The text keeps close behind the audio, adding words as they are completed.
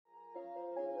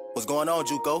What's going on,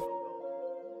 Juco?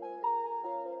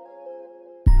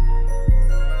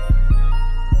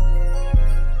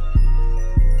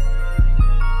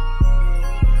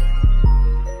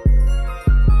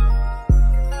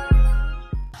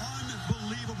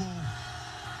 Unbelievable.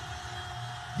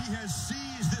 He has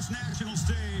seized this national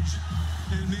stage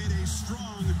and made a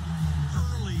strong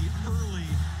early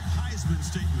Heisman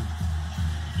statement.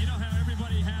 You know how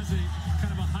everybody has a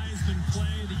kind of a Heisman play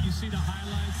that you see the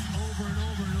highlights over and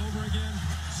over and over again?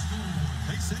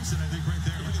 They sense it, I think, right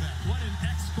there. Look at that. What an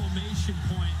exclamation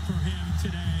point for him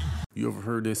today. You ever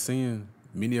heard that saying,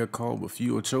 many are called but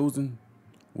few are chosen?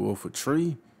 Well, for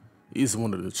Trey, he's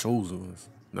one of the chosen ones.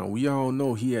 Now, we all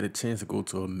know he had a chance to go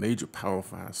to a major Power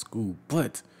 5 school,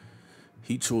 but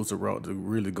he chose a route to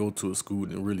really go to a school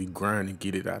and really grind and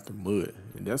get it out the mud.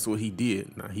 And that's what he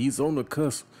did. Now, he's on the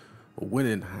cusp of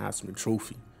winning the Heisman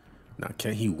Trophy. Now,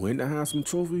 can he win the Heisman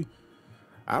Trophy?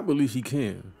 I believe he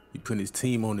can. He put his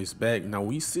team on his back. Now,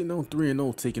 we sitting on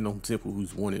 3-0, taking on Temple,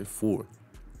 who's 1-4.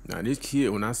 Now, this kid,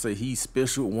 when I say he's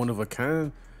special, one of a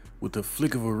kind, with the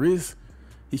flick of a wrist,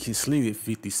 he can sling it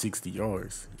 50, 60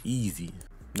 yards. Easy.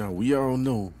 Now, we all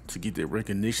know to get that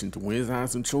recognition to win the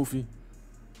Heisman Trophy,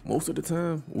 most of the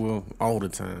time, well, all the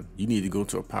time, you need to go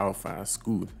to a Power 5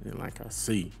 school. And like I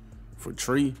say, for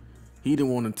Trey, he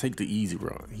didn't want to take the easy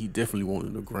route. He definitely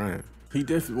wanted to grind. He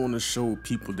definitely wanted to show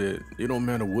people that it don't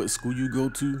matter what school you go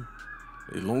to,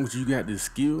 as long as you got the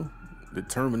skill,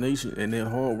 determination, and that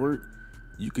hard work,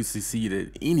 you can succeed at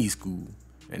any school.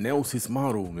 And that was his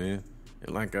motto, man.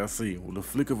 And like I say, with a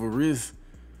flick of a wrist,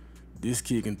 this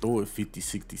kid can throw it 50,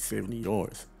 60, 70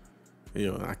 yards.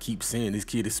 Yeah, I keep saying this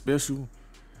kid is special.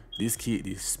 This kid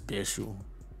is special.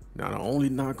 Now, the only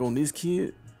knock on this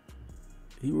kid,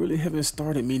 he really haven't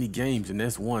started many games, and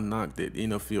that's one knock that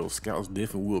NFL scouts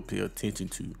definitely will pay attention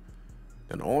to.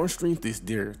 And the arm strength is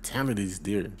there, talent is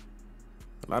there.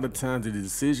 A lot of times the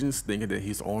decisions, thinking that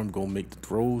his arm gonna make the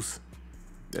throws,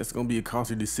 that's gonna be a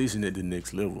costly decision at the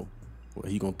next level. Well,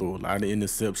 he gonna throw a lot of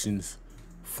interceptions,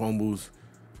 fumbles,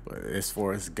 but as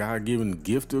far as God-given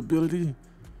gift ability,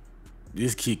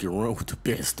 this kid can run with the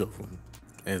best of them.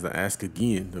 As I ask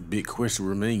again, the big question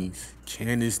remains,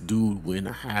 can this dude win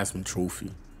a Heisman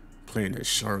Trophy playing at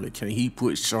Charlotte? Can he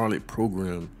put Charlotte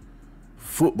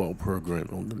football program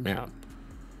on the map?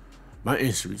 My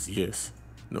answer is yes.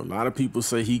 You know, a lot of people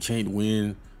say he can't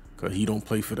win because he don't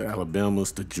play for the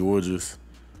Alabamas, the Georgias.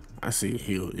 I say,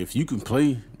 hell, if you can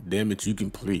play, damn it, you can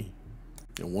play.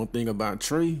 And one thing about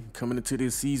Trey coming into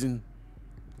this season,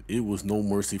 it was no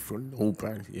mercy for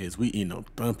nobody as we end up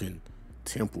thumping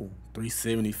Temple.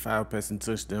 375 passing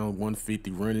touchdown,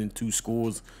 150 running, 2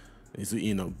 scores. As we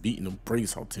end up beating them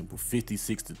brakes off Temple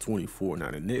 56-24. Now,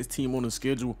 the next team on the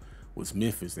schedule was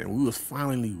Memphis, and we was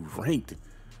finally ranked,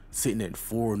 sitting at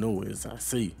 4-0. As I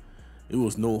say, it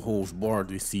was no holds barred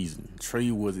this season.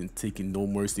 Trey wasn't taking no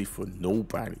mercy for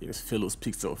nobody. As Phillips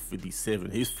picks up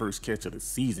 57, his first catch of the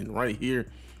season right here.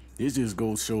 This just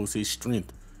shows his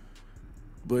strength,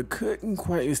 but couldn't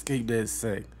quite escape that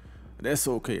sack. That's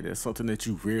okay. That's something that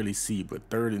you rarely see. But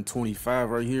 3rd and 25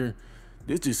 right here,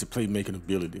 this just a playmaking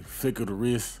ability. Flick of the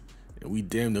wrist, and we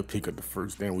damn near pick up the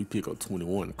first down. We pick up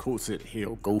 21. Coach said,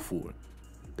 hell, go for it.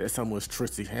 That's how much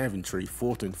trust they have in Trey.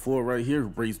 4th and 4 right here,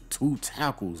 breaks 2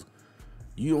 tackles.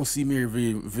 You don't see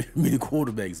very many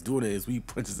quarterbacks doing that as we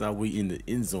punches our way in the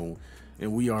end zone.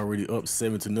 And we already up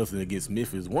 7-0 against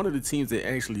Memphis. One of the teams that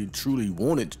actually truly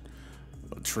wanted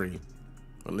Trey.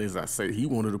 Unless I say he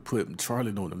wanted to put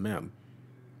Charlotte on the map.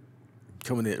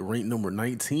 Coming at rank number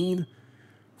 19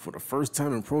 for the first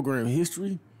time in program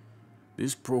history.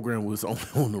 This program was only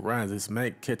on the rise as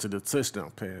Mac catching the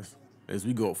touchdown pass. As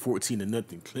we go up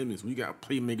 14-0 Clemens, we got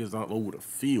playmakers all over the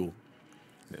field.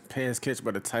 That pass catch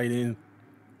by the tight end,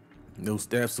 that was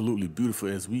absolutely beautiful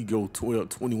as we go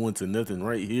 21-0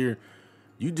 right here.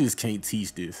 You just can't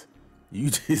teach this. You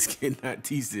just cannot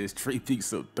teach this. Trey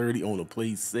picks up 30 on the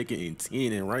play, 2nd and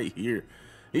 10, and right here,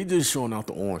 he just showing out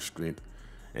the arm strength.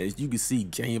 As you can see,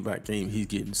 game by game, he's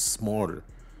getting smarter.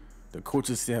 The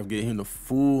coaching staff gave him the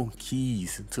full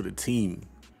keys to the team.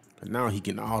 And now he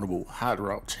can audible, hot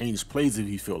route, change plays if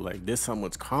he felt like. That's how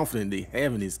much confidence they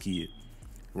have in this kid.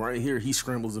 Right here, he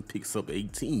scrambles and picks up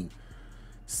 18.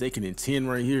 2nd and 10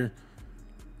 right here.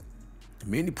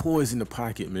 Many poise in the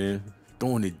pocket, man.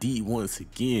 Throwing it deep once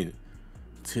again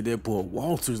to that boy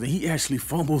Walters, and he actually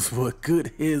fumbles for a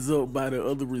good heads up by the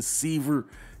other receiver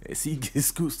as he gets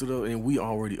scooped it up, and we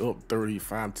already up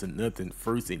 35-0.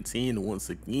 1st and 10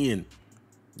 once again.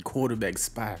 Quarterback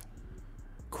spy.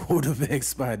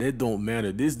 That don't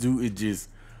matter. This dude is just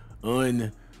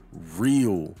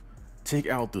unreal. Check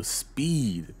out the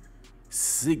speed.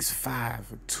 6'5",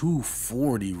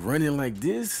 240, running like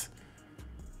this.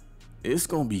 It's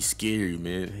gonna be scary,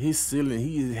 man. His ceiling,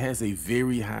 he has a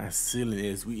very high ceiling.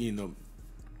 As we end up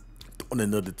throwing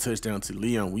another touchdown to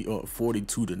Leon, we up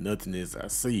 42-0. As I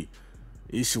say,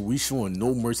 we showing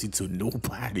no mercy to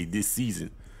nobody this season.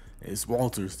 As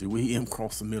Walters, the way he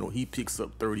cross the middle, he picks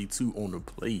up 32 on the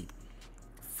play.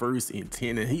 1st and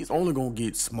 10, and he's only gonna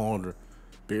get smaller,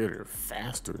 better,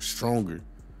 faster, stronger.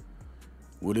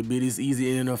 Would it be this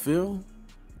easy in the NFL?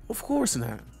 Of course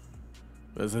not.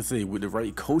 As I say, with the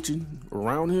right coaching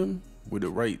around him, with the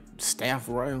right staff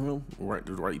around him,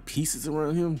 the right pieces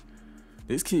around him,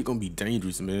 this kid gonna be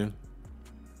dangerous, man.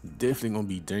 Definitely gonna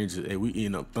be dangerous. And we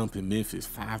end up thumping Memphis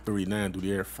 539 through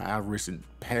the air, 5 rushing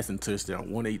passing touchdown,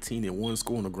 118 and 1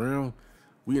 score on the ground.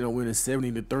 We end up winning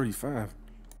 70-35.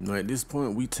 Now at this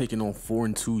point, we taking on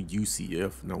 4-2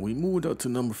 UCF. Now we moved up to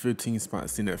number 15 spot,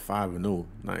 sitting at 5-0.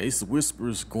 Now it's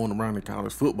whispers going around the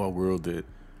college football world that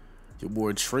your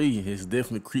boy Trey has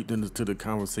definitely creeped into the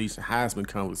conversation, Heisman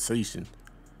conversation,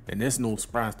 and that's no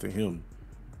surprise to him.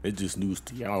 It's just news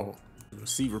to y'all. The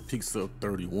receiver picks up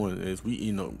 31 as we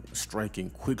end up striking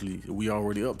quickly. We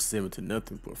already up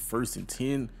 7-0, but 1st and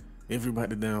 10,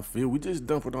 everybody downfield. We just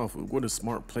dump it off. What a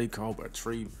smart play call by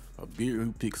Trey, a beard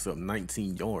who picks up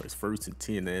 19 yards, 1st and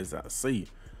 10. As I say,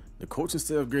 the coaching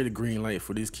staff gave a green light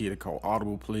for this kid to call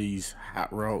audible plays,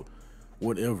 hot route,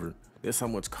 whatever. That's how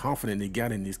much confidence they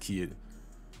got in this kid.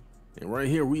 And right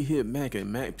here, we hit Mac,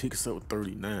 and Mac picks up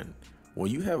 39.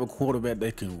 When you have a quarterback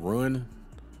that can run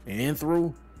and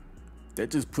throw,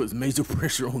 that just puts major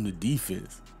pressure on the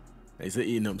defense. They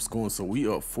say end up scoring, so we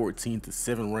up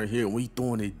 14-7 right here. We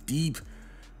throwing it deep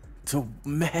to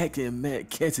Mac, and Mac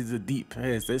catches a deep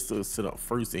pass. That's still set up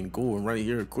 1st and goal. And right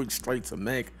here, a quick strike to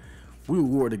Mac. We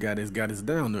reward the guy that's got us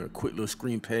down there. A quick little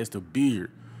screen pass to Beard.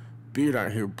 Beard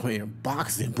out here playing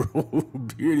boxing, bro.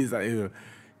 Beard is out here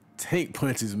tank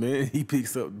punches, man.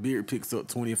 Beard picks up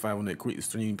 25 on that quick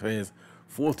stream pass.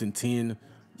 4th and 10.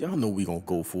 Y'all know we gonna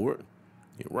go for it.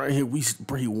 And right here, we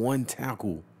spray 1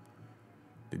 tackle.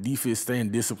 The defense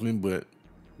staying disciplined, but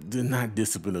they're not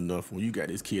disciplined enough when you got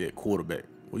this kid at quarterback.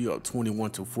 We up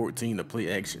 21-14 to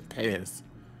play action pass.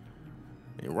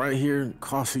 And right here,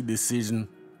 costly decision,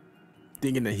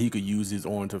 thinking that he could use his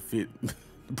arm to fit the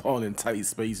ball in tight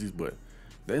spaces, but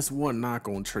that's one knock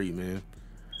on Trey, man.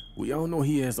 We all know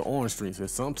he has the arm strength, and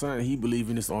sometimes he believes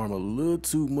in his arm a little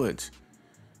too much.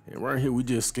 And right here, we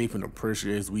just escaping the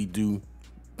pressure as we do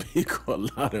pick a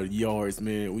lot of yards,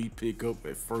 man. We pick up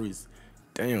at 1st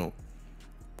down.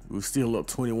 We're still up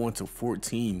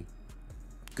 21-14.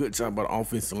 Good job by the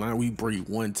offensive line. We break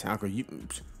 1 tackle.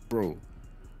 Bro,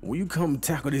 when you come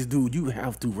tackle this dude, you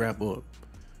have to wrap up.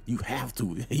 You have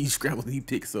to. He scrambles, he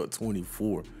picks up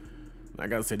 24.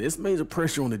 Like I said, there's major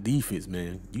pressure on the defense,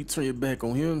 man. You turn your back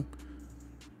on him,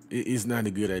 it's not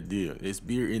a good idea. It's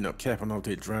Beard end up capping off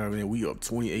that drive, and we up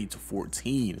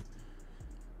 28-14.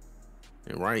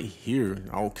 And right here,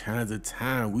 all kinds of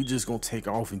time, we just gonna take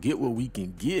off and get what we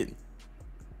can get.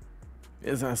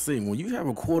 As I say, when you have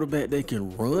a quarterback that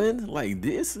can run like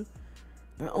this,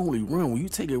 not only run, when you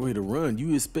take away the run,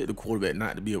 you expect the quarterback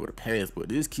not to be able to pass, but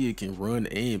this kid can run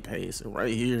and pass. And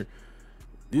right here,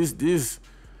 this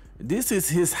is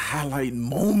his highlight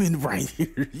moment right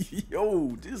here.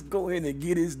 Yo, just go ahead and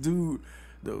get this dude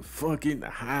the fucking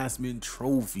Heisman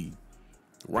Trophy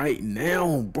right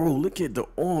now, bro. Look at the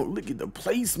arm, look at the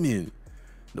placement.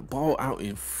 The ball out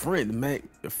in front, Mac,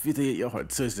 a 58-yard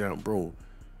touchdown, bro.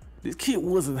 This kid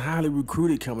wasn't highly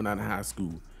recruited coming out of high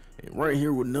school. And right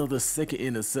here with another 2nd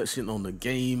interception on the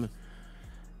game.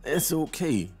 That's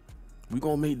okay. We're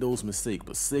going to make those mistakes.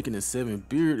 But 2nd and 7,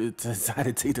 Beard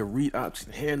decided to take the read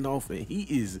option handoff, and he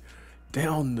is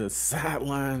down the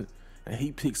sideline, and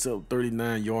he picks up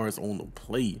 39 yards on the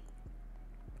play.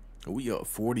 And we up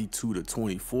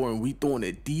 42-24, and we throwing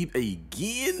it deep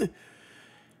again.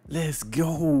 Let's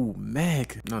go,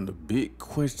 Mac. Now the big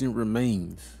question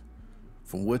remains,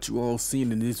 from what you all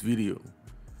seen in this video,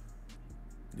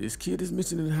 this kid is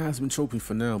missing the Heisman Trophy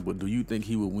for now, but do you think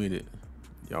he will win it?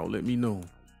 Y'all let me know.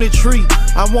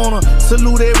 I wanna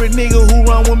salute every nigga who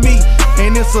run with me,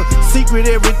 and it's a secret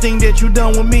everything that you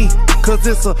done with me, cause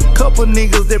it's a couple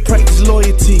niggas that practice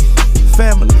loyalty,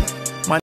 family.